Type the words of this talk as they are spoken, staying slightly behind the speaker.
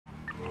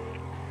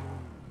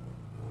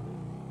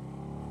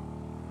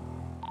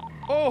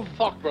Oh,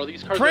 fuck, bro.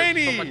 These cars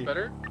Franny! are so much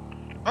better.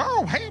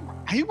 Oh, hey,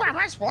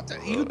 Wes, what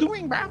are you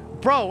doing, bro?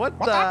 Bro, what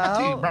the happened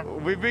to you, hell? bro?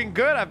 We've been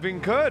good. I've been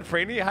good,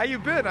 Franny. How you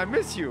been? I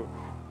miss you.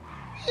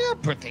 Yeah,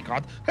 pretty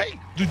good. Hey,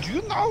 did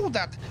you know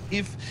that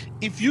if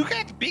you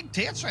get big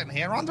tits and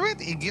hair under it,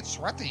 it gets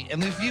sweaty,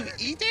 and if you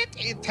eat it,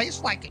 it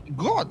tastes like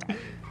good.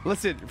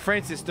 Listen,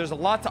 Francis, there's a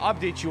lot to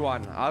update you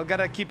on. I'm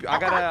gonna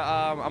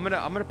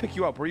pick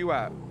you up. Where you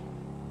at?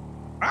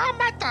 I'm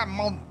at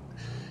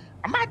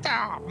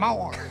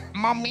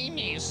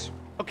Momini's.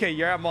 Okay,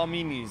 you're at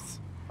Malmini's.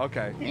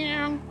 Okay.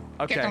 Yeah.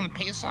 Okay. Getting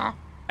pizza.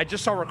 I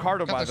just saw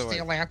Ricardo, by the way.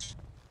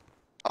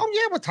 Oh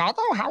yeah,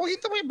 Ricardo, how are you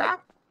doing, bro?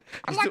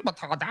 I like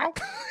Ricardo.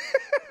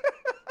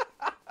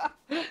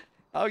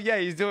 Oh yeah,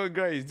 he's doing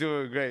great. He's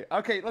doing great.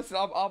 Okay, listen,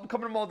 I'm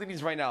coming to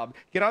Maldini's right now.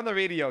 Get on the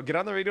radio. Get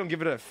on the radio and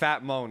give it a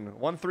fat moan.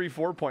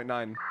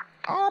 134.9.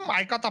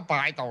 I gotta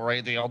buy the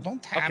radio.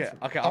 Don't have.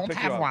 Okay, I'll don't pick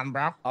you have up. one,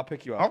 bro. I'll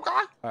pick you up. Okay.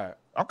 All right.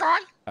 Okay.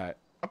 All right.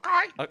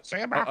 Okay. See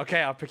you, bro.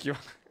 Okay, I'll pick you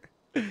up.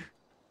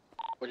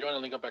 But you want to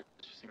link up back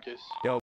just in case? Yo.